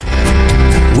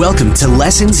Welcome to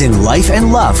Lessons in Life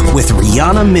and Love with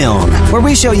Rihanna Milne, where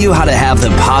we show you how to have the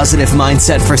positive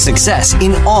mindset for success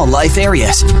in all life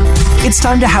areas. It's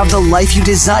time to have the life you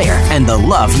desire and the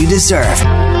love you deserve.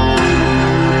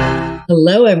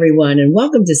 Hello, everyone, and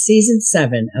welcome to Season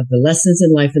 7 of the Lessons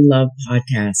in Life and Love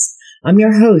podcast. I'm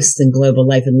your host and global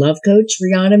life and love coach,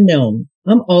 Rihanna Milne.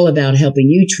 I'm all about helping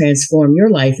you transform your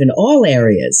life in all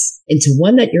areas into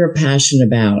one that you're passionate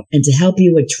about and to help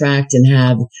you attract and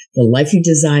have the life you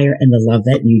desire and the love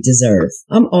that you deserve.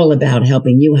 I'm all about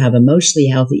helping you have emotionally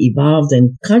healthy, evolved,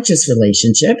 and conscious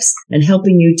relationships and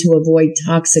helping you to avoid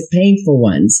toxic, painful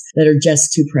ones that are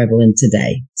just too prevalent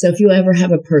today. So if you ever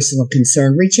have a personal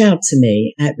concern, reach out to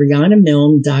me at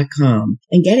RihannaMilne.com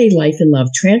and get a life and love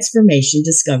transformation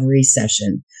discovery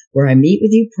session, where I meet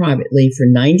with you privately for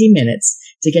 90 minutes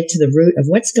to get to the root of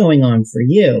what's going on for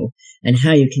you and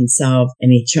how you can solve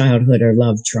any childhood or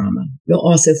love trauma. You'll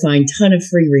also find a ton of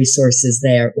free resources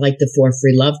there, like the 4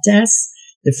 free love tests,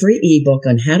 the free ebook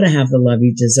on how to have the love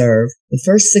you deserve, the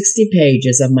first 60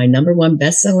 pages of my #1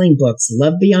 best-selling books,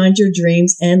 Love Beyond Your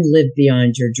Dreams and Live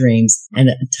Beyond Your Dreams, and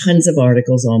tons of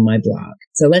articles on my blog.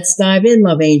 So let's dive in,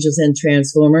 love angels and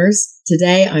transformers.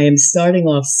 Today, I am starting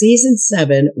off Season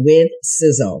 7 with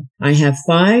Sizzle. I have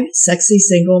 5 sexy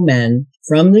single men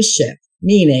from the ship,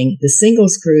 meaning the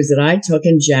singles cruise that I took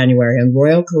in January on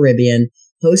Royal Caribbean,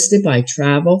 hosted by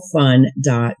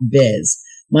TravelFun.biz,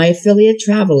 my affiliate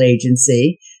travel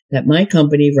agency that my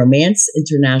company,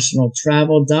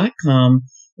 RomanceInternationalTravel.com,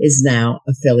 is now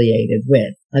affiliated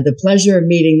with. I had the pleasure of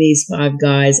meeting these 5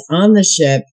 guys on the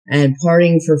ship and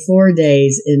partying for 4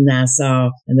 days in Nassau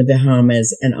and the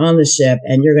Bahamas and on the ship,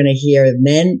 and you're going to hear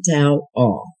men tell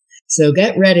all. So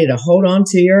get ready to hold on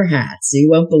to your hats. You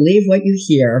won't believe what you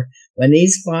hear when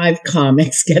these 5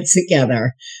 comics get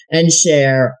together and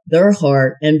share their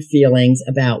heart and feelings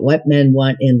about what men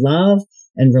want in love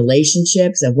and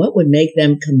relationships and what would make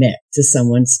them commit to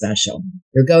someone special.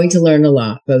 You're going to learn a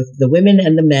lot, both the women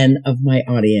and the men of my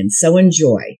audience. So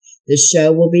enjoy. This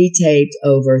show will be taped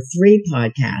over 3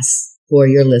 podcasts for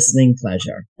your listening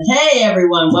pleasure. Hey,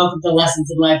 everyone. Welcome to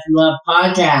Lessons in Life and Love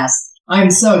podcast. I'm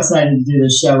so excited to do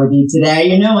this show with you today.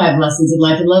 You know I have Lessons in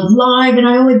Life and Love live, and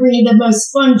I only bring you the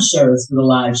most fun shows for the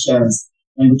live shows.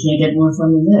 And we can't get more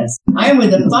fun than this. I am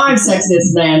with the 5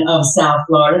 sexiest men of South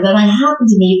Florida that I happened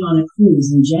to meet on a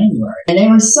cruise in January. And they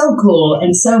were so cool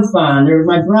and so fun. They're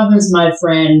my brothers, my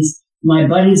friends, my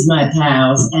buddies, my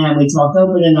pals, and we talk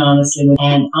open and honestly.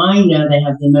 And I know they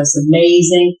have the most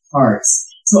amazing hearts.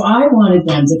 So I wanted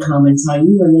them to come and tell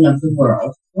you women of the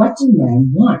world, what do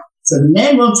men want? So the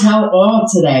men will tell all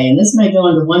today, and this may go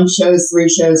into 1 show, 3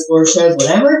 shows, 4 shows,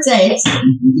 whatever it takes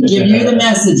to give you the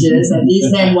messages that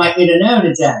these men want you to know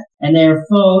today. And they are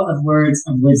full of words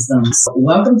of wisdom. So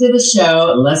welcome to the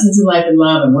show, Lessons in Life and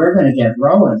Love, and we're going to get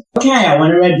rolling. Okay, I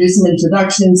want to do some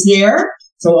introductions here.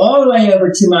 So all the way over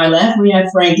to my left, we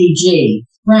have Frankie G.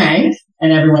 Frank,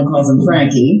 and everyone calls him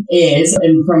Frankie, is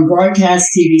from Broadcast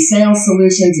TV Sales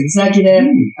Solutions Executive,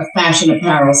 a fashion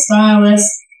apparel stylist.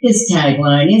 His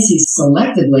tagline is he's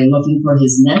selectively looking for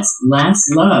his next last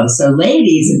love. So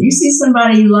ladies, if you see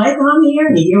somebody you like on here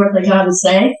and you hear what they got to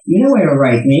say, you know where to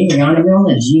write me,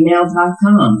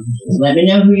 RihannaMilne@gmail.com. Let me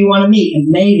know who you want to meet,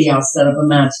 and maybe I'll set up a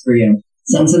match for you.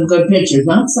 Send some good pictures,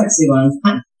 not sexy ones.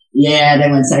 Yeah, they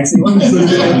want sexy ones.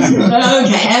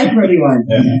 Okay, and pretty ones.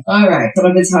 All right. Some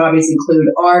of his hobbies include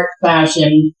art,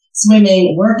 fashion,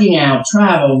 swimming, working out,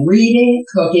 travel, reading,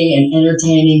 cooking, and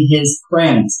entertaining his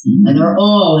friends. And they're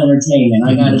all entertainment,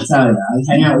 I gotta tell you. I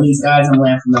hang out with these guys, I'm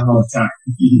laughing the whole time.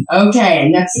 Okay,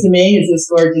 next to me is this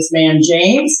gorgeous man,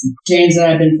 James. James and I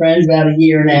have been friends about a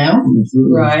year now,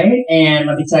 right? And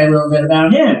let me tell you a little bit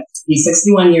about him. He's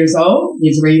 61 years old.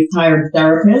 He's a retired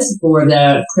therapist for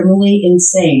the criminally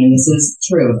insane, and this is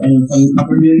true. And from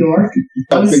Upper New York.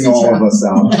 Helping all of us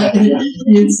out.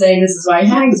 He's saying this is why he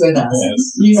hangs with us.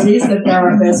 Yes. He's the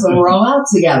therapist when we're all out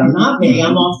together. Not me.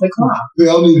 I'm off the clock. We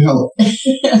all need help.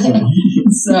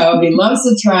 So he loves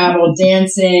to travel,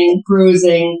 dancing,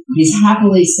 cruising. He's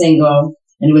happily single.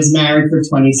 And he was married for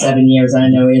 27 years. I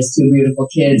know he has 2 beautiful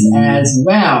kids as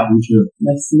well.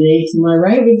 That's me to my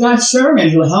right. We've got Sherman,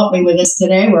 who helped me with this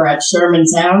today. We're at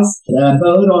Sherman's house, the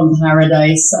boat on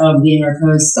Paradise of the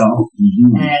Intercoastal.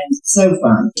 And so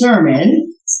fun.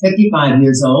 Sherman is 55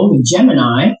 years old, a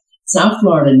Gemini, South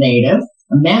Florida native,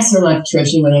 a master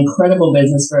electrician with an incredible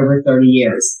business for over 30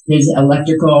 years. His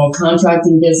electrical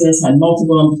contracting business had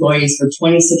multiple employees for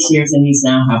 26 years, and he's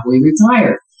now happily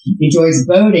retired. He enjoys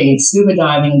boating, scuba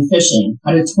diving, and fishing.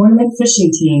 Had a tournament fishing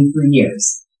team for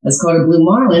years. Has caught a blue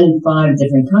marlin in 5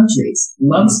 different countries.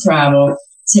 Loves travel,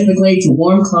 typically to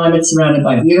warm climates surrounded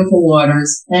by beautiful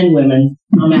waters and women.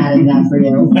 I'm adding that for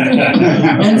you.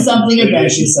 And something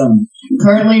adventuresome.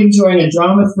 Currently enjoying a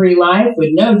drama-free life with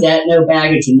no debt, no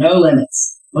baggage, and no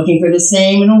limits. Looking for the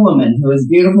same in a woman who is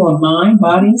beautiful in mind,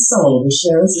 body, and soul to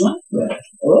share his life with.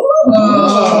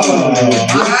 Oh.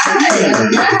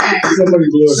 Somebody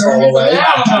blew us all away.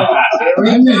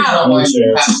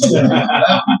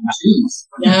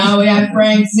 Now we have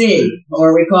Frank Z,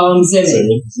 or we call him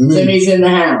Zimmy. Zimmy's in the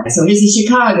house. So he's a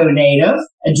Chicago native,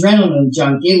 adrenaline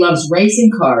junkie, loves racing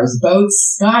cars,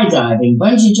 boats, skydiving,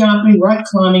 bungee jumping, rock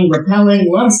climbing, rappelling,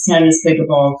 loves tennis,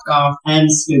 pickleball, golf, and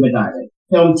scuba diving.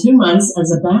 Filmed 2 months as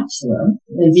a bachelor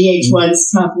in VH1's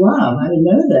Tough Love. I didn't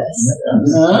know this.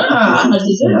 How did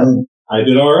you do? I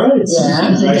did all right.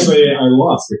 Yeah. Actually, I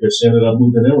lost because she ended up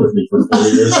moving in with me for 4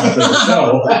 years after the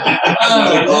show.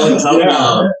 They call it Tough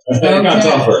Love. It got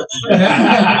tougher.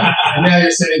 And now you're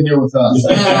sitting here with us.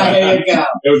 There you go.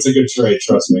 It was a good trade,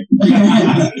 trust me.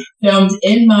 Filmed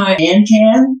in my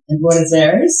ANCAM in Buenos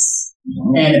Aires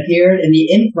and appeared in the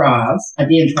Improv,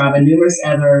 and numerous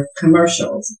other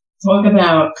commercials. Talk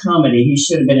about comedy. He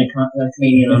should have been a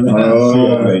comedian on the show.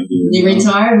 Oh, thank you. He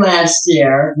retired last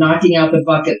year, knocking out the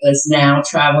bucket list now,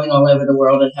 traveling all over the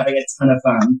world and having a ton of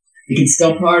fun. He can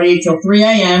still party till 3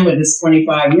 a.m. with his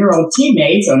 25-year-old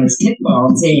teammates on his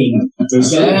kickball team.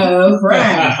 Go,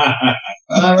 Frank.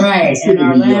 All right, and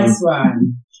our last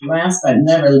but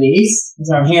never least,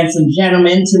 is our handsome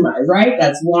gentleman to my right.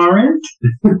 That's Warren.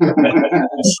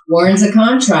 Warren's a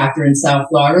contractor in South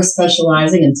Florida,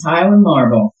 specializing in tile and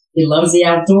marble. He loves the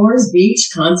outdoors, beach,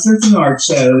 concerts, and art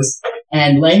shows,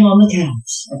 and laying on the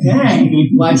couch. Okay.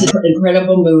 Watch an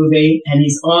incredible movie, and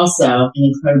he's also an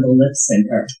incredible lip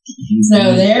syncer.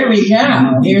 So there we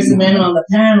go. Here's the men on the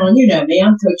panel. And you know me,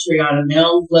 I'm Coach Rihanna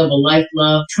Milne, Global Life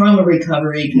Love, trauma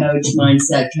recovery coach,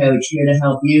 mindset coach, here to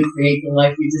help you create the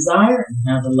life you desire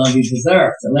and have the love you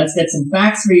deserve. So let's get some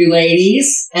facts for you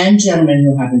ladies and gentlemen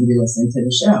who happen to be listening to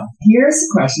the show. Here's the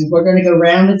questions. We're going to go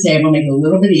around the table, make it a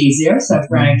little bit easier. So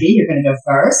Frankie, you're going to go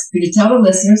first. Could you tell the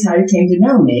listeners how you came to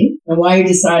know me and why you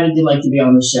decided you'd like to be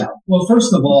on the show? Well,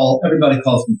 first of all, everybody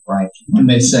calls me Frank. And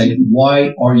they say,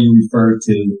 why are you referred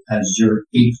to as your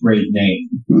 8th grade name?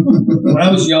 When I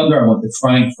was younger, I went to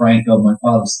Franco. My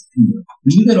father said,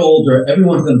 when you get older,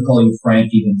 everyone's going to call you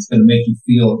Frankie, and it's going to make you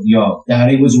feel young.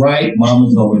 Daddy was right. Mom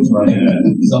was always right.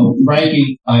 So,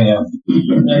 Frankie, I am.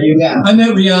 There you go. I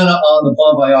met Rihanna on the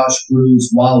Bon Voyage cruise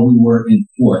while we were in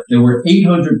port. There were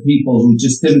 800 people who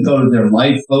just didn't go to their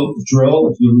lifeboat drill,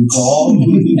 if you recall.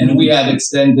 And we had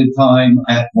extended time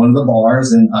at one of the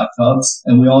bars in hot tubs,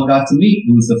 and we all got to meet.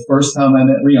 It was the first time I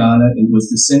met Rihanna. It was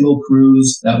the single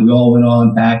cruise that we all went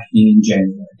on back in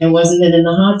January. And wasn't it in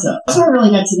the hot tub? That's where I really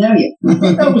got to know you.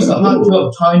 That was a hot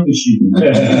tub time machine.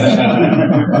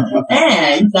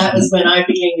 And that was when I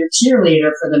became your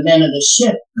cheerleader for the Men of the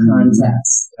Ship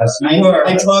contest. Yes,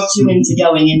 I talked you into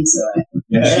going into it.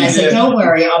 Yes, and I said, don't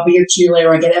worry, I'll be your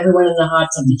cheerleader. I get everyone in the hot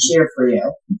tub to cheer for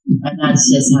you. And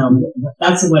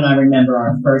that's when I remember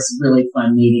our first really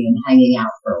fun meeting and hanging out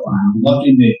for a while.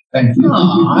 Lucky me. Thank you.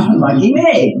 Aw, lucky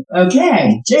me.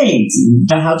 Okay, James,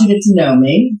 how'd you get to know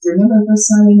me? Do you remember the first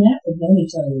time we met? We've known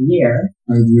each other a year.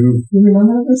 I do. You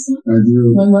remember the first time? I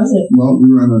do. When was it? Well, we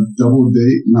were on a double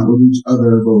date, not with each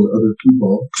other, but with other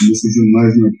people. And this was in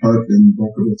Meisner Park in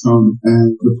Boca Raton.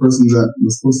 And the person that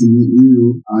was supposed to meet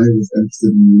you, I was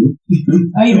interested in you.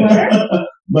 Oh, you were?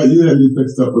 But you had me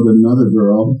fixed up with another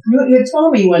girl. You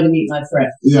told me you wanted to meet my friend.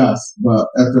 Yes, but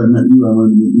after I met you, I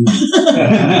wanted to meet you.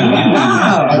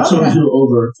 I chose you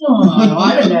over. Oh,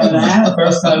 I didn't know that.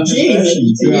 First time. Jeez,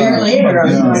 a year later,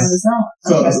 I was finding this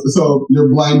out. So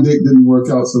your blind date didn't work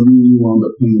out, so me and you wound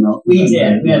up hanging out. We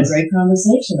did. We had a great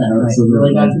conversation that night. We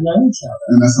really got to know each other.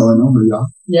 And that's how I know her, y'all.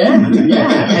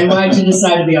 Yeah. And why did you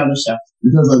decide to be on the show?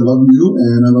 Because I love you,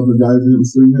 and I love the guys that I'm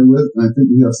sitting here with, and I think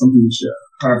we have something to share.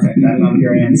 Perfect. I love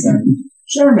your answer.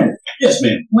 Sherman. Yes,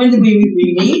 ma'am. When did we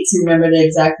meet? Do you remember the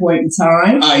exact point in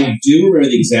time? I do remember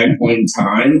the exact point in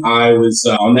time. I was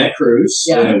on that cruise.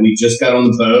 Yeah. We just got on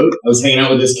the boat. I was hanging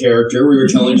out with this character. We were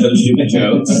telling each other stupid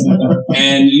jokes.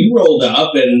 And you rolled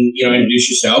up and, introduced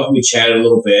yourself. We chatted a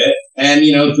little bit. And,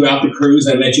 throughout the cruise,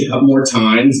 I met you a couple more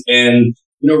times. And,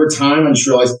 over time, I just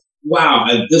realized, wow,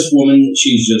 this woman,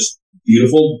 she's just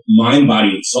beautiful mind, body,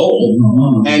 and soul,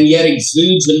 and yet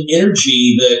exudes an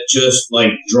energy that just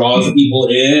draws people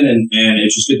in, and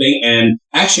it's just a good thing. And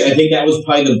actually, I think that was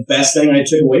probably the best thing I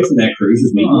took away from that cruise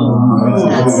was meeting you.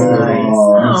 That's nice.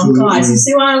 Oh, guys, you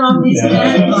see why I love these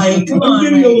men? Come on,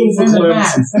 ladies, they're the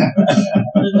best.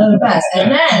 the best.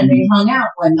 And then we hung out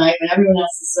one night when everyone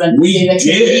else was to see the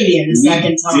comedian the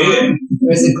second time. There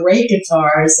was a great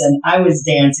guitars, and I was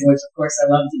dancing, which of course I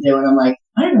love to do. And I'm like,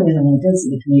 I don't really want to go see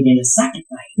the comedian a second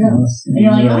night. And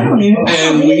you're like, I don't even.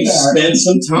 And we spent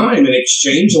some time and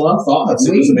exchanged a lot of thoughts.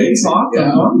 It was amazing. Talked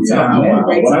a long time. We had a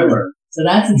great time. So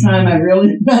that's the time I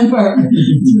really remember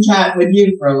to chat with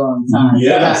you for a long time.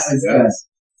 Yes, so that was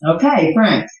good. Okay,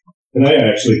 Frank. Can I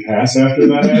actually pass after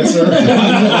that answer?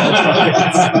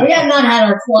 We have not had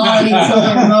our quality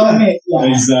time moment yet.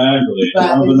 Exactly.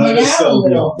 But we hang out a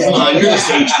little bit. Come on, you're a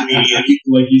stage comedian.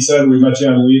 Like you said, we met you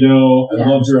on Lido. I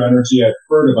loved your energy. I've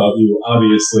heard about you,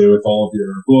 obviously, with all of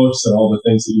your books and all the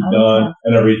things that you've done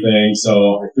and everything. So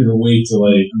I couldn't wait to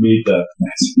meet the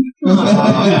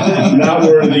not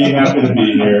worthy, happy to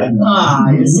be here.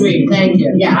 You're sweet. Thank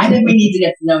you. Yeah, I think we need to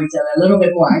get to know each other a little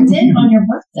bit more. I did on your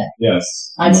birthday.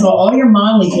 Yes. I saw all your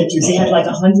modeling pictures. You had like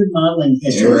 100 modeling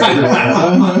pictures. They were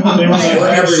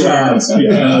everywhere. Headshots. But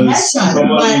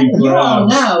you all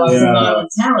know I was a modeling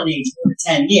talent agent for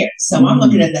 10 years. So I'm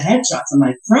looking at the headshots. I'm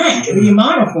like, Frank, who do you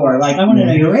model for? Like, I want to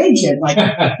know your agent. Like,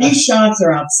 these shots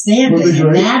are outstanding.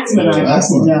 And that's when I got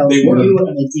to know you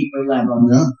on a deeper level.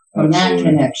 Yeah. From that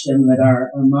connection with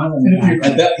our modeling.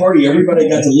 At that party, everybody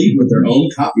got to leave with their own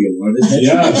copy of one of his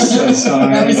Yes.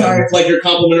 That was our like your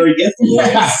complimentary gift.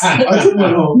 Yes. I took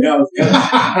one home. Yeah.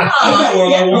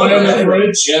 One in the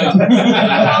fridge. Yeah.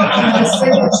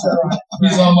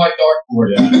 He's on my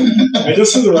dartboard. And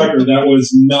just for the record, that was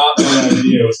not my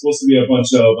idea. It was supposed to be a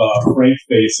bunch of Frank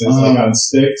faces on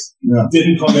sticks. Yeah.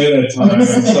 Didn't come in at time.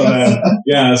 So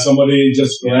then, somebody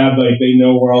just grabbed, they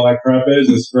know where all that crap is,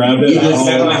 just grabbed it.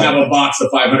 I have a box of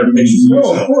 500 pictures.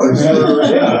 Oh, of course.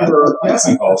 For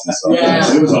casting calls and stuff.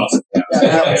 Yeah. It was awesome.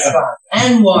 That was fun.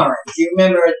 And Warren, do you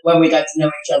remember when we got to know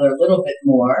each other a little bit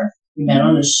more? We met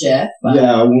on the ship.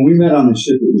 Yeah, when we met on the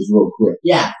ship, it was real quick.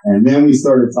 Yeah. And then we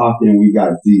started talking and we got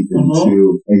deep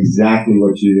into exactly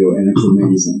what you do, and it's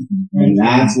amazing. And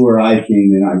that's where I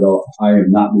came in. I go, I am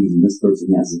not losing this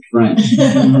person as a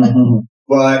friend.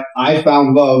 But I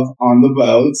found love on the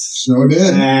boat. Sure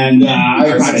did. And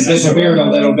I kind of disappeared a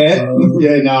little bit,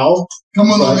 you know. Come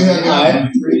on, let me hang out.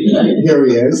 Here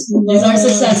he is. There's our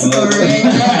success story.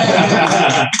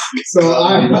 So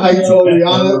I told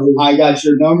Rihanna, I got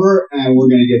your number, and we're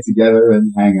going to get together and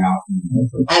hang out.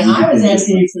 And I was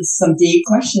asking you for some deep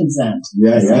questions then.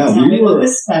 Yeah. Tell me what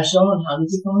was special, and how did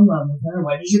you fall in love with her?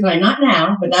 What did you play? Not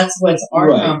now, but that's what's our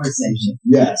conversation.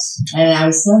 Yes. And I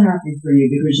was so happy for you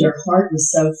because your heart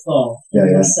was so full. You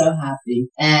were so happy.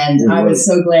 And I was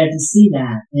so glad to see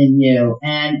that in you.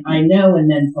 And I know when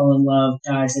men fall in love,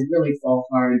 guys, they really fall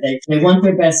hard. They want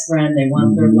their best friend, they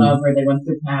want their lover, they want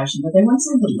their passion, but they want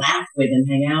someone to laugh with and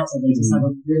hang out with and just have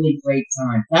a really great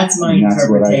time. That's my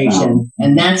interpretation.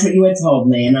 And that's what you had told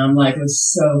me. And I'm like, it was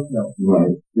so thrilled.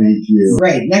 Right. Thank you.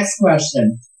 Great. Next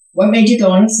question. What made you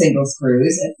go on a singles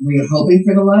cruise? Were you hoping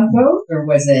for the Love Boat? Or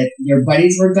was it your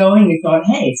buddies were going? You thought,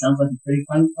 hey, it sounds like a pretty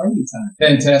fun party time.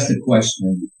 Fantastic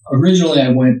question. Originally, I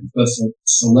went because a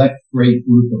select great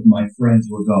group of my friends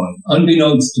were going.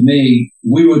 Unbeknownst to me,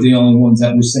 we were the only ones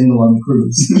that were single on the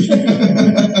cruise.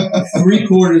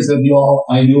 3/4 of y'all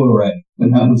I knew already.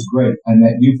 And that was great. I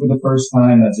met you for the first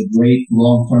time as a great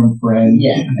long-term friend.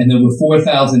 Yeah. And there were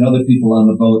 4,000 other people on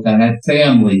the boat that had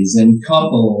families and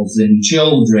couples and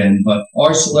children. But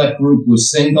our select group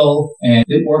was single, and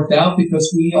it worked out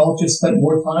because we all just spent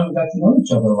more time and got to know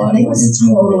each other a lot. I think it was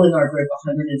total in our group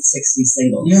 160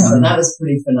 singles. Yeah. So that was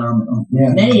pretty phenomenal.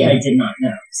 Yeah. Many I did not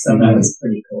know. So that was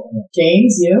pretty cool.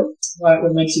 James, you?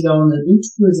 What makes you go on the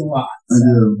beach cruise a lot? I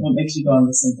do. What makes you go on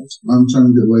the singles cruise? I'm trying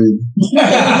to get laid.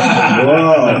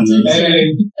 Whoa.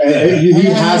 He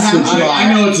has to try.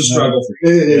 I know it's a struggle for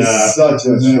you. It is such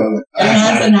a struggle. It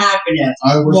hasn't happened yet.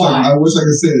 I wish I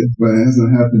could say it, but it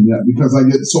hasn't happened yet because I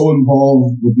get so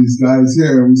involved with these guys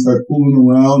here and we start fooling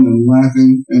around and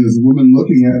laughing and there's women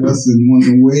looking at us and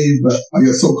wanting to wave, but I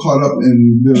get so caught up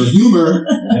in their humor,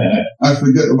 I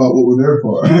forget about what we're there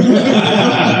for.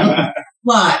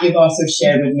 But you've also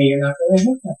shared with me you're not really a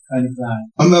hookup kind of guy.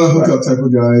 I'm not a hookup type of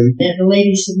guy. And the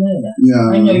ladies should know that.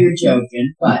 Yeah. I know you're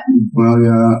joking, but. Well,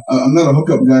 yeah. I'm not a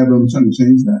hookup guy, but I'm trying to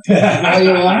change that. Oh,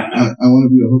 you are? I want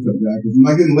to be a hookup guy because I'm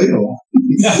not getting laid a lot.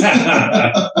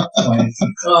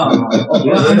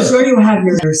 Well, I'm sure you have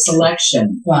your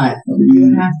selection, but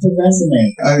you have to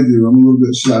resonate. I do. I'm a little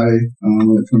bit shy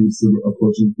when it comes to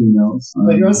approaching females.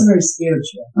 But you're also very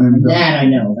spiritual. That I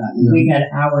know about you. We've had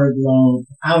hours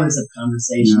of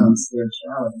conversation on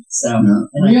spirituality. So,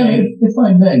 and if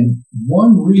I may,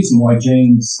 one reason why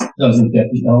James doesn't get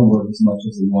the L word as much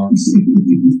as he wants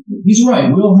he's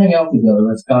right. We'll hang out together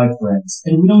as guy friends,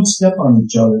 and we don't step on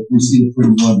each other if we see a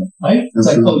pretty woman, right? It's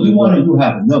like, oh, you want it, you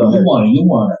have it. No, you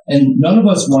want it. And none of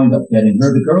us wind up getting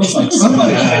her. The girl's like,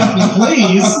 somebody ask me,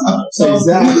 please. So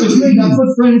Exactly. that's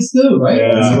what friends do, right?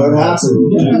 Yeah. That's what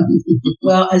happened. Yeah.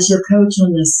 Well, as your coach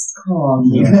on this call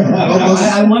here,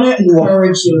 I want to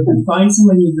encourage you, if you find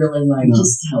someone you really like,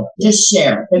 just tell her. Just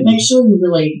share it. But make sure you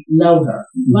really know her,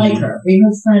 like her, be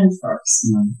her friend first.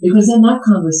 Because then that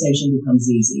conversation becomes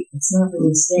easy. It's not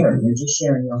really scary. You're just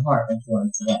sharing your heart with her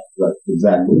today. Right,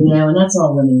 exactly. You know, and that's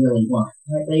all women really want.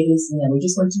 Right, ladies? You know, we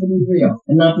just want you to be real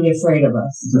and not be afraid of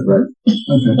us. Right.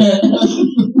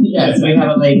 Yes, we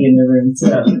have a lady in the room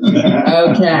too.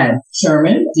 Okay.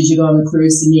 Sherman, did you go on the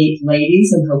cruise to meet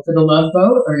ladies and hope for the love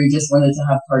boat, or you just wanted to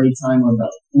have party time on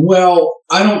boat? Well,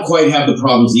 I don't quite have the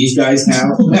problems these guys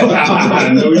have.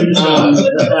 No, you don't.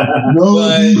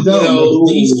 But, you know,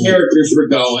 these characters were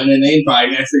going and they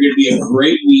invited me. I figured it'd be a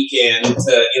great weekend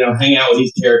to, you know, hang out with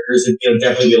these characters and, you know,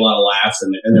 definitely be a lot of laughs,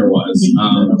 and there was.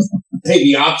 Hey,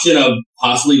 the option of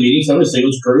possibly meeting someone to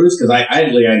singles cruise, because I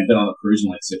hadn't been on a cruise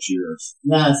in like 6 years.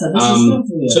 Yeah, so this is good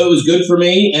for you. So it was good for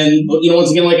me. And, you know,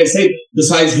 once again, like I say,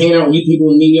 besides hanging out with you people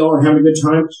and meeting y'all and having a good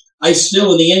time, I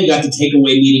still, in the end, got to take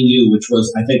away meeting you, which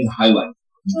was, I think, the highlight.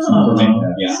 Oh,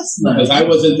 yeah, that's nice. because I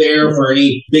wasn't there for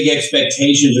any big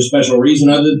expectations or special reason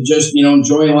other than just, you know,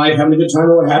 enjoying life, having a good time,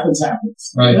 and what happens,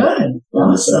 happens. Right. Good.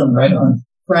 Awesome. Right on.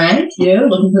 Frank, you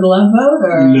looking for the love boat,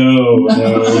 or? No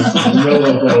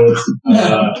love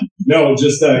boat. No,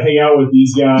 just hang out with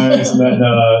these guys and then,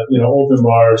 you know, open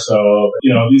bar. So,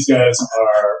 you know, these guys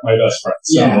are my best friends.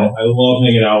 So Yeah. I love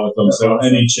hanging out with them. So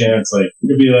any chance, like, it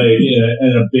could be like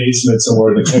in a basement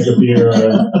somewhere to take a beer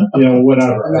or, you know,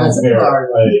 whatever. And that's I don't a care. party.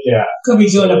 Like, yeah. Could be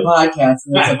doing a podcast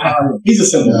and it's a party. He's a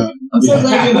simple man. I'm so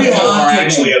glad We you're all are adopted.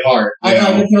 actually at heart. I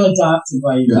thought you feel adopted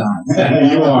by you guys.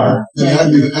 You are.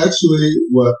 And actually,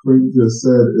 what Frank just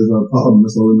said is our problem.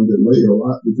 That's why we don't get laid a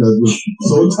lot, because we're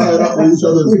so tied up with each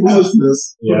other's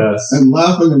foolishness Yes. and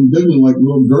laughing and giggling like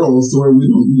little girls to where we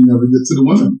never get to the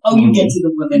women. Oh, you get to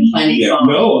the women plenty Yeah.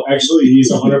 fun. No, actually, he's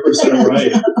 100%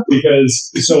 right. Because,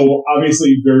 so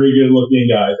obviously, very good looking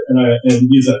guy, and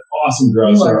he's an awesome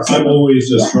dresser. I'm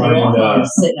always just trying to.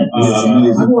 Sitting at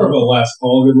the I'm more of a Les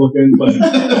Paul good looking, but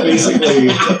basically,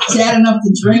 She had enough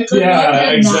to drink. Good Yeah,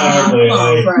 looking? exactly. Nah,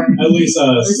 come on, Frank. at least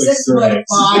You're 6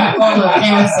 drinks. 6'5", full of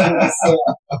dancing this year.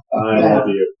 I love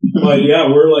you. But yeah,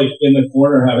 we're like in the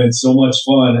corner having so much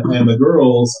fun, and the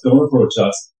girls don't approach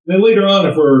us. Then later on,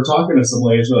 if we're talking to some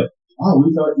ladies, we're like, "Oh,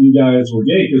 we thought you guys were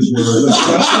gay because we're just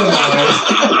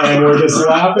dressed and we're just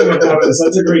laughing and having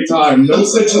such a great time. No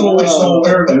situational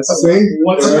awareness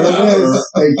whatsoever."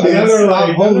 They can't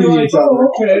stop holding each other. "Oh,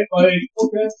 okay,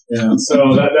 okay." Yeah. So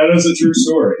that is a true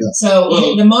story.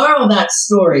 So the moral of that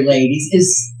story, ladies,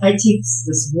 is I teach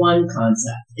this one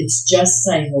concept. It's just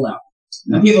say hello.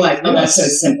 And people are like, oh, that's so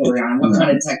simple, Rihanna. What kind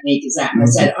of technique is that? And I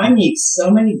said, I meet so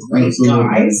many great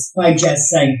guys by just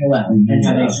saying hello and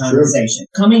having a conversation.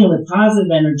 Coming in with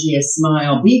positive energy, a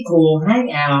smile, be cool,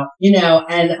 hang out, you know,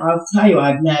 and I'll tell you,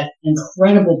 I've met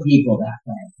incredible people that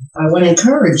way. I want to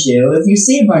encourage you, if you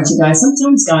see a bunch of guys,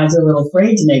 sometimes guys are a little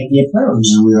afraid to make the approach.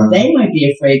 They might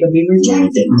be afraid they'll be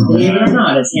rejected, believe it or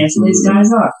not, as handsome as these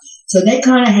guys are. So they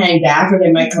kind of hang back, or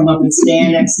they might come up and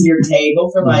stand next to your table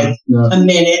for like a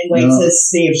minute and wait to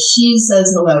see if she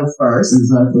says hello first.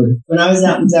 Exactly. When I was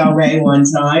out in Delray one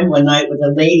night with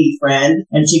a lady friend,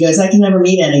 and she goes, I can never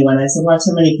meet anyone. I said, watch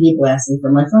how many people asked me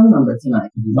for my phone number tonight.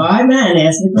 5 men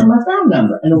asked me for my phone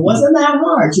number, and it wasn't that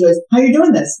hard. She goes, how you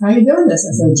doing this? How you doing this?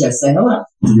 I said, just say hello.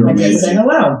 I just say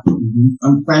hello.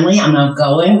 I'm friendly. I'm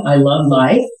outgoing. I love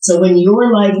life. So when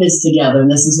your life is together,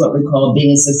 and this is what we call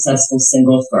being a successful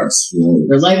single first.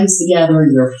 Your life is together.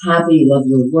 You're happy. You love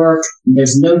your work.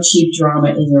 There's no cheap drama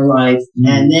in your life.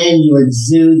 And then you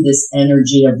exude this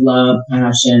energy of love,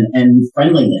 passion, and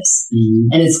friendliness.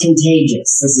 And it's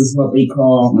contagious. This is what we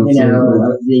call, you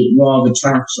know, the law of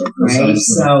attraction, right?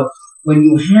 So when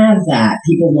you have that,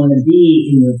 people want to be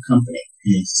in your company.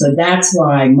 So that's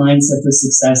why mindset for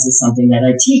success is something that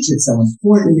I teach. It's so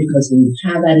important because when you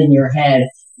have that in your head,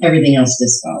 everything else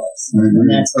just follows. And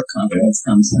that's where confidence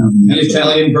comes from. An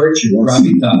Italian virtue,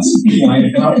 gravitas.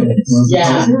 Quiet confidence.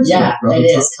 Yeah,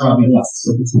 it is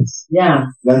confidence. Yeah.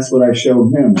 That's what I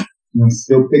showed him.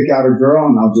 He'll pick out a girl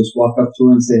and I'll just walk up to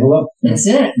her and say hello. That's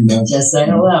it. Just say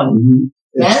hello.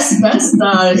 Best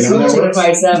solution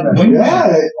advice ever.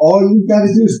 Yeah, all you gotta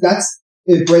do is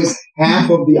it breaks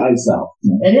half of the ice out.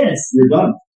 It is. You're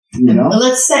done. You know? But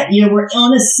let's say, we're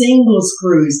on a singles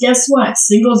cruise. Guess what?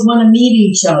 Singles want to meet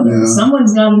each other. Yeah.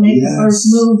 Someone's got to make the first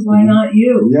move. Why not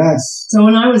you? Yes. So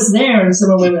when I was there and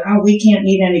someone went, oh, we can't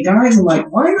meet any guys. I'm like,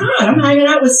 why not? I'm hanging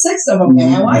out with 6 of them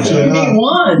now. Why can't you meet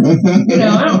one?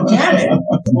 I don't get it.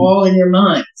 It's all in your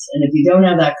mind. And if you don't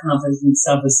have that confidence and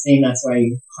self-esteem, that's why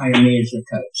you hire me as your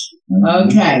coach.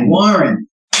 Okay, Warren.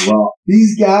 Well,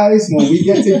 these guys, when we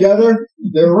get together,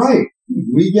 they're right.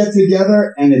 We get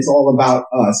together and it's all about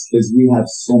us because we have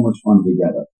so much fun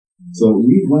together. So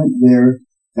we went there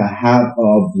to have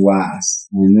a blast.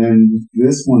 And then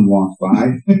this one walked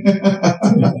by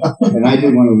and I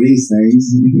did one of these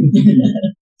things.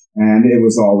 And it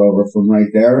was all over from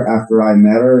right there. After I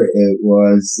met her, it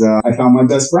was, I found my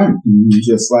best friend.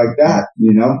 Just like that,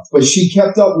 But she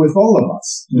kept up with all of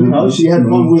us. She had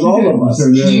fun with all of us.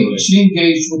 She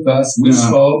engaged with us. We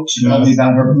spoke. She told me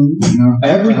about her mood.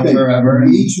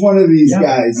 Everything. Each one of these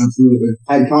guys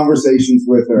had conversations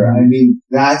with her. I mean,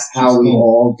 that's how we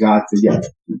all got together.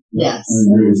 Yes.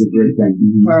 And it was a great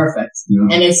thing. Perfect.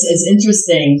 Yeah. And it's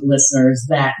interesting, listeners,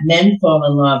 that men fall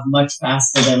in love much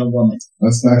faster than a woman.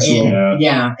 That's factual.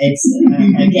 Yeah. It's,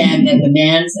 again, that the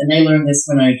man's, and they learned this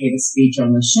when I gave a speech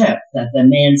on the ship, that the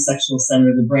man's sexual center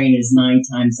of the brain is 9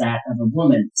 times that of a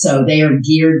woman. So they are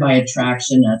geared by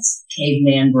attraction. That's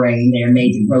caveman brain. They are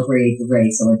made to procreate the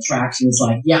race. So attraction is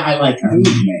like, yeah, I like her.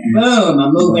 Boom,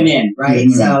 I'm moving in, right?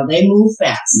 So they move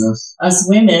fast. Yes. Us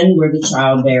women, we're the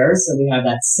child bearers, so we have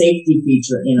that safety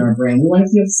feature in our brain. We want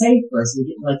to feel safe first.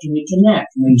 Can we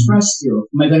connect? Can we trust you?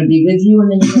 Am I going to be with you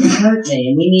and then you're going to hurt me?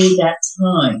 And we need that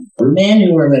time. Men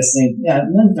who are listening,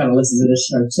 men got to listen to this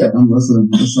show too. I'm listening.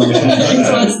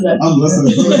 I'm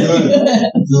listening.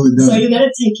 Really good. So you got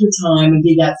to take your time and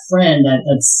be that friend, that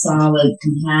solid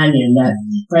companion, that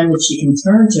friend that she can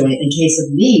turn to in case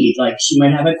of need. Like she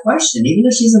might have a question. Even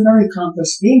though she's a very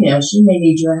accomplished female, she may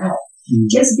need your help.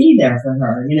 Just be there for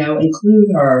her, include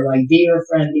her, like be her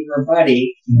friend, be her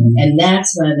buddy. And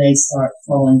that's when they start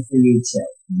falling for you too.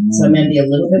 So maybe a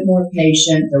little bit more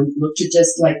patient. Don't look at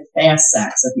just like fast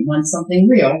sex. If you want something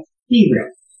real, be real.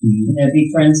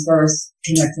 Be friends first,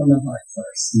 connect from the heart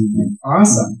first.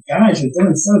 Awesome. Guys, you're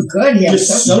doing so good here.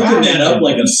 Just soaking that up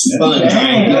like a sponge.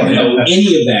 I don't know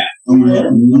any of that.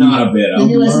 Not a bit. Did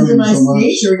you listen to my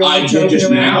speech? I did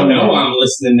just now. No, I'm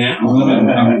listening now.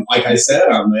 Like I said,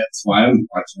 that's why I'm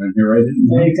watching. I'm here right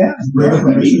now. There you go.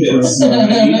 Very good.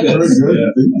 Thank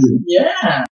you.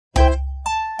 Yeah.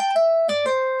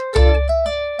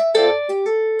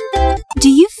 Do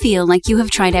you feel like you have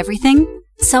tried everything?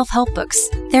 Self-help books,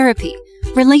 therapy,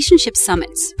 relationship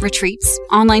summits, retreats,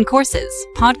 online courses,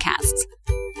 podcasts.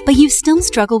 But you still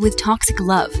struggle with toxic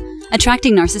love,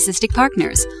 attracting narcissistic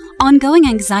partners, ongoing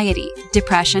anxiety,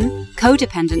 depression,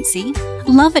 codependency,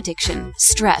 love addiction,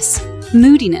 stress,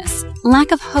 moodiness,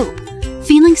 lack of hope,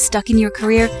 feeling stuck in your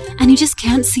career, and you just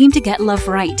can't seem to get love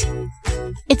right.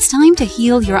 It's time to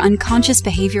heal your unconscious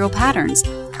behavioral patterns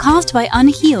caused by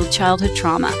unhealed childhood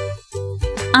trauma.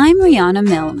 I'm Rihanna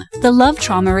Milne, the love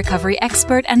trauma recovery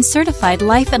expert and certified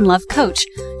life and love coach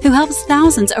who helps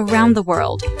thousands around the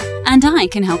world, and I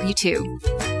can help you too.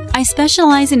 I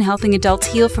specialize in helping adults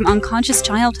heal from unconscious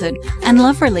childhood and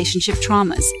love relationship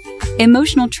traumas,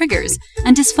 emotional triggers,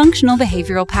 and dysfunctional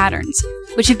behavioral patterns,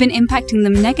 which have been impacting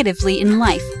them negatively in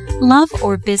life, love,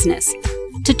 or business,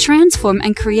 to transform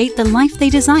and create the life they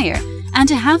desire and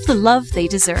to have the love they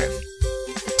deserve.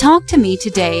 Talk to me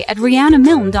today at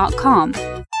RihannaMilne.com.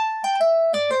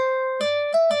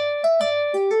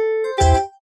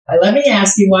 Let me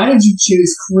ask you, why did you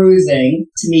choose cruising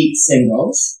to meet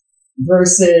singles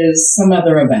versus some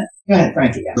other event? Go ahead,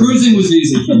 Frankie. Cruising was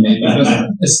easy for me because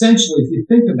essentially, if you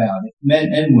think about it, men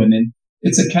and women,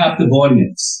 it's a captive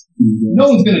audience. No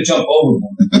one's going to jump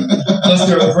overboard unless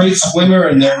they're a great swimmer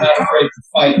and they're not afraid to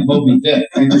fight Moby Dick.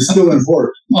 And you're still in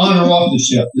port. On or off the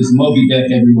ship, there's Moby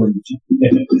Dick everywhere you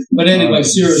jump. But anyway,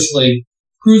 seriously,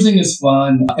 cruising is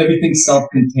fun. Everything's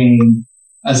self-contained.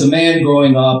 As a man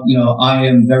growing up, I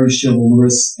am very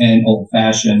chivalrous and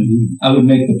old-fashioned. I would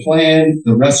make the plan,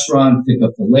 the restaurant, pick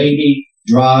up the lady,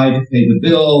 drive, pay the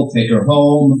bill, take her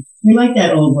home. We like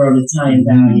that old world Italian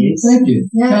values. Thank you.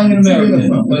 Yeah, Italian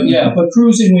American. But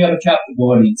cruising, we have a captive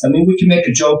audience. I mean, we can make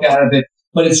a joke out of it,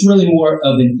 but it's really more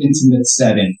of an intimate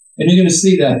setting. And you're going to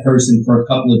see that person for a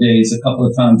couple of days, a couple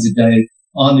of times a day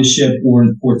on the ship or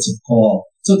in ports of call.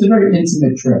 So it's a very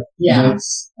intimate trip. Yeah.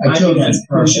 I chose that's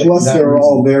perfect. Plus, they're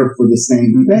all there for the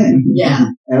same thing. Yeah.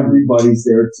 Everybody's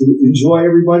there to enjoy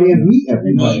everybody and meet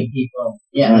everybody. Meet people.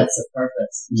 Yeah, that's the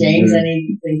purpose. James,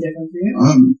 anything different for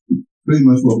you? Pretty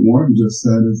much what Warren just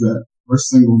said is that we're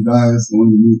single guys going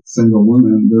to meet single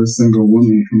women. There's single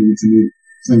women coming to meet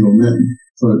single men.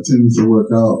 So it tends to work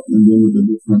out. And then with the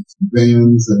different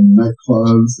bands and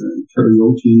nightclubs and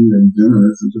karaoke and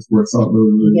dinners, it just works out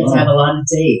really, really You well. get to have a lot of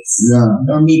dates. Yeah.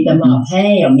 Or meet them up.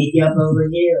 Hey, I'll meet you up over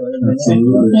here.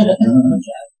 Absolutely. Yeah.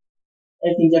 Okay.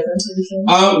 Anything different for you?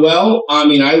 Well, I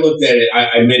mean, I looked at it.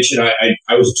 I mentioned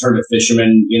I was a tournament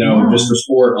fisherman, just for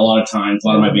sport a lot of times, a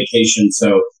lot of my vacations.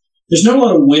 So there's not a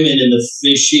lot of women in the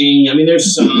fishing. I mean,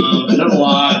 there's some, but not a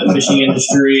lot. The fishing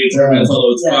industry, tournaments,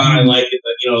 although it's fun, I like it.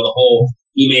 But the whole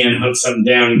He-Man hunt something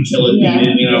down and kill it, eat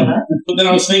it, Yeah. But then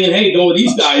I was thinking, hey, go with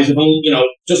these guys. If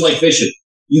just like fishing,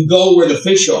 you go where the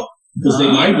fish are. Because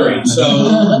they migrate. So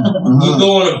you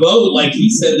go on a boat, like he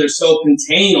said, they're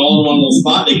self-contained all in one little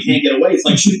spot. They can't get away. It's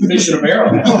like shooting fish in a barrel.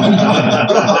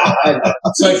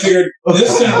 So I figured,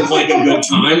 this sounds like a good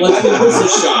time. Let's give this a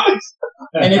shot.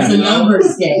 And it's a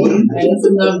numbers game.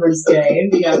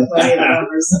 You got plenty of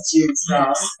numbers to choose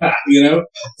from. Sorry.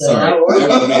 That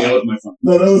was my fun.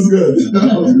 No, that was good.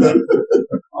 That was good.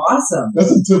 Awesome.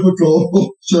 That's a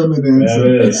typical Sherman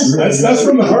answer. That is. That's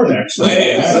from the heart, actually.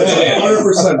 It is.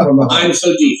 100% from the heart. I'm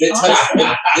so deep.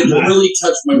 It really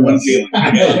touched my one feeling.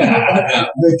 Yeah.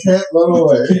 They can't run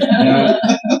away.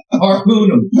 Harpoon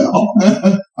them.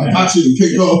 I got you.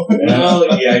 Kick off. Well,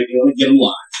 yeah, you only get them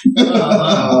live.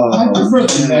 I prefer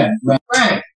the men.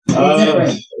 Right.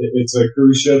 It's a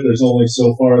cruise ship. There's only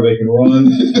so far they can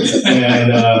run,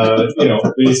 and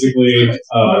basically,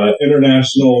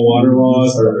 international water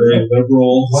laws are very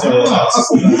liberal. So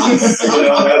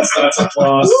that's a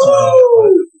plus.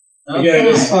 Again,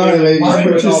 it's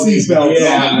put your seatbelt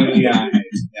on. Yeah.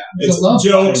 It's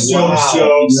jokes. Yeah.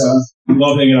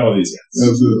 Love hanging out with these guys.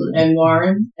 Absolutely. And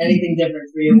Warren, anything different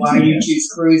for you? Why do you choose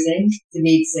cruising? To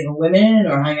meet single women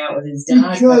or hang out with his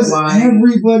dad? Because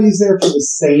everybody's there for the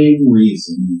same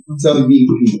reason, to meet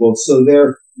people, so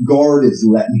their guard is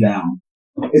let down.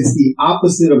 It's the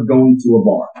opposite of going to a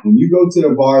bar. When you go to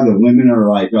the bar, the women are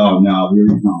like, oh no, here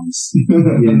he comes.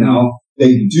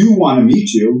 They do want to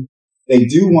meet you. They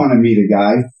do want to meet a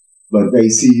guy, but they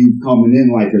see you coming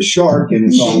in like a shark and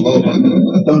it's all over.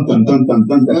 Dun, dun, dun, dun,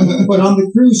 dun, dun. But on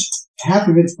the cruise, half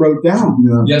of it's broke down.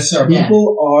 Yeah. Yes, sir.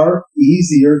 People are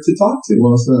easier to talk to.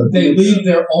 Well said. They leave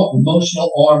their emotional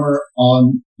armor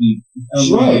on the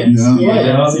Right. Yeah, on the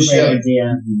that's a great ship.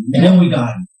 idea. And then we got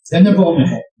them. Then they're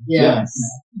vulnerable. Yes.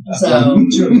 So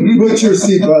Put your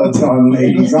seatbelts on,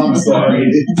 ladies. I'm sorry.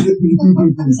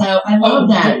 I love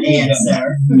that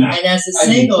answer. And as a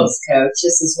singles coach,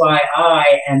 this is why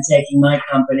I am taking my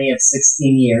company of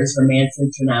 16 years, Romance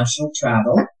International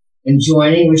Travel, and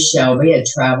joining with Shelby at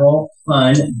Travel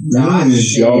Fun.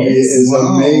 Shelby is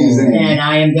amazing. And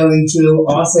I am going to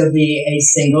also be a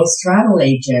singles travel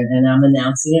agent, and I'm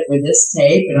announcing it with this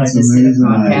tape. And That's I just did a amazing.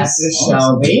 podcast with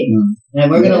Shelby. And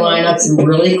we're going to line up some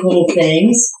really cool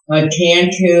things.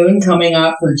 Cancun coming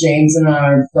up for James and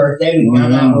our birthday. We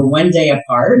found out we're one day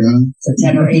apart,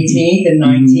 September 18th and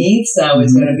 19th. So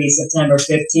it's going to be September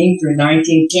 15th through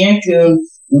 19th. Cancun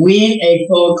with a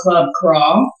full club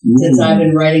crawl. Since I've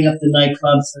been writing up the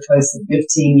nightclubs for close to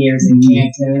 15 years in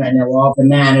Cancun, I know all the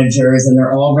managers, and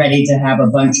they're all ready to have a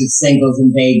bunch of singles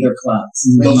invade their clubs.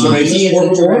 With me as the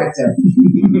director.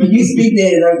 When you speak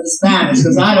the Spanish,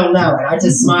 because I don't know it, I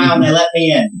just smile and they let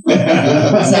me in. So,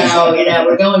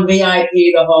 we're going VIP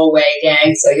the whole way,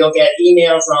 gang. So you'll get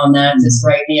emails on that. Just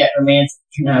write me at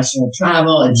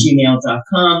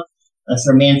romanceinternationaltravel@gmail.com. That's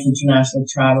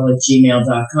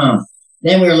romanceinternationaltravel@gmail.com.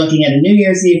 Then we're looking at a New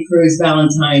Year's Eve cruise,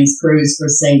 Valentine's cruise for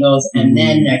singles, and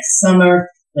then next summer,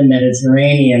 the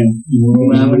Mediterranean.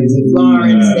 I want to do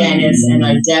Florence, Venice, and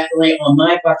I definitely, on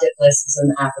my bucket list, is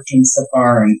an African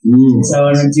safari. So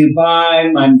I'm going to Dubai,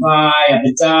 Mumbai,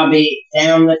 Abu Dhabi,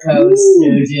 down the coast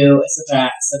to do a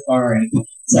safari.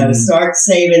 So start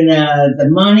saving the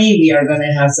money. We are going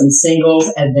to have some singles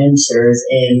adventures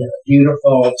in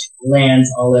beautiful lands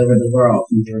all over the world.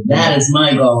 That is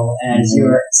my goal as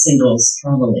your singles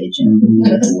travel agent.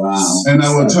 Wow. And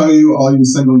I will tell you, all you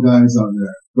single guys out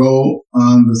there, go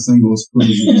on the singles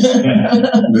cruises.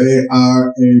 They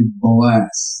are a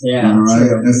blast. Yeah, all right.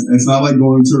 It's not like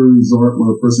going to a resort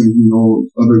where a person can go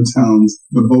other towns.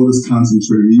 The boat is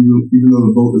concentrated. Even though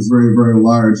the boat is very, very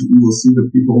large, you will see the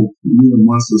people who the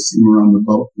monsters swim around the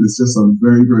boat. It's just a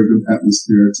very, very good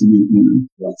atmosphere to meet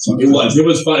women. It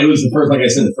was fun. It was the first, like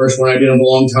I said, the first one I did in a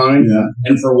long time. Yeah.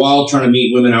 And for a while, trying to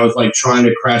meet women, I was like trying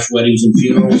to crash weddings and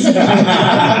funerals,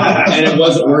 and it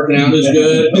wasn't working out as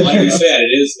good. But like you said,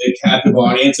 it is a captive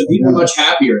audience, and people are much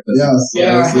happier.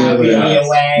 They're happy to be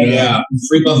away. Yeah.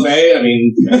 Free buffet. I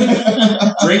mean,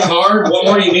 drink hard. What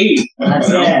more do you need? That's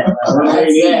it. What more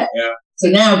do you need? Yeah. So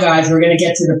now, guys, we're going to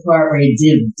get to the part where you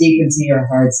dig deep into your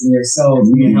hearts and your souls.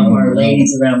 We're going to help our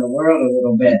ladies around the world a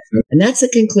little bit. And that's the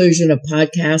conclusion of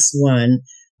podcast 1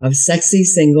 of Sexy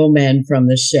Single Men from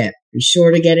the Ship. Be sure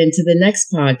to get into the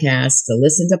next podcast to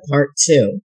listen to part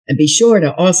 2. And be sure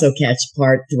to also catch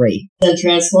part 3. And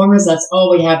Transformers, that's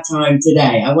all we have time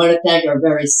today. I want to thank our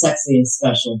very sexy and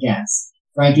special guests.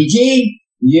 Frankie G.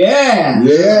 Yeah.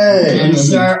 Yeah. And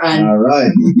All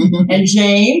right. And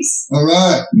James. All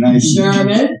right. Nice.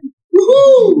 Sherman.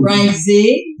 Woohoo! Frank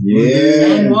Z.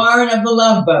 Yeah. And Warren of the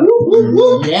Love Boat.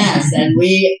 Woo-hoo. Yes, and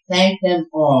we thank them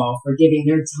all for giving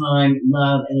their time,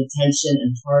 love, and attention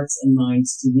and hearts and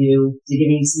minds to you, to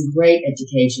giving you some great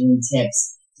education and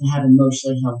tips to have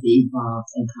emotionally healthy, evolved,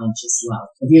 and conscious love.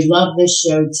 If you love this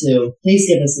show too, please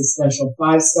give us a special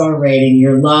 5-star rating,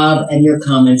 your love, and your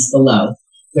comments below.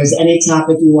 If there's any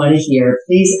topic you want to hear,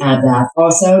 please add that.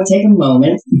 Also, take a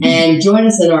moment and join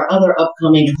us in our other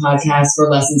upcoming podcasts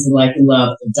for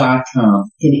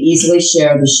lessonsinlifeandlove.com. You can easily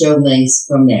share the show links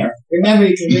from there. Remember,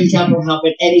 you can reach out for help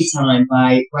at any time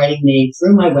by writing me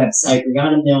through my website,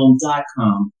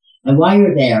 RihannaMilne.com. And while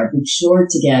you're there, be sure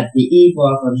to get the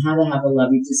ebook on how to have the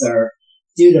love you deserve.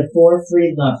 Do the 4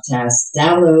 free love tests.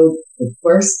 Download the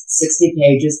first 60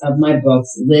 pages of my books,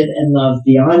 Live and Love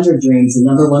Beyond Your Dreams, the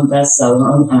 #1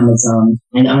 bestseller on Amazon.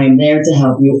 And I am there to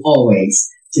help you always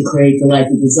to create the life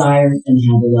you desire and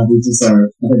have the love you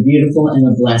deserve. Have a beautiful and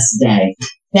a blessed day.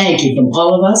 Thank you from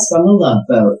all of us from the Love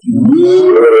Boat.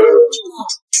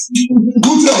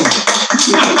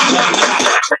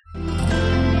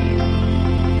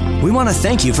 We want to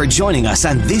thank you for joining us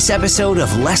on this episode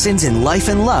of Lessons in Life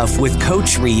and Love with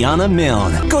Coach Rihanna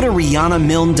Milne. Go to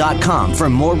RihannaMilne.com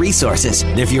for more resources.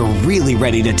 And if you're really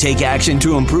ready to take action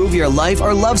to improve your life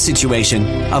or love situation,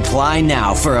 apply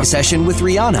now for a session with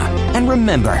Rihanna. And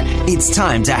remember, it's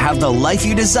time to have the life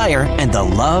you desire and the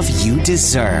love you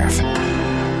deserve.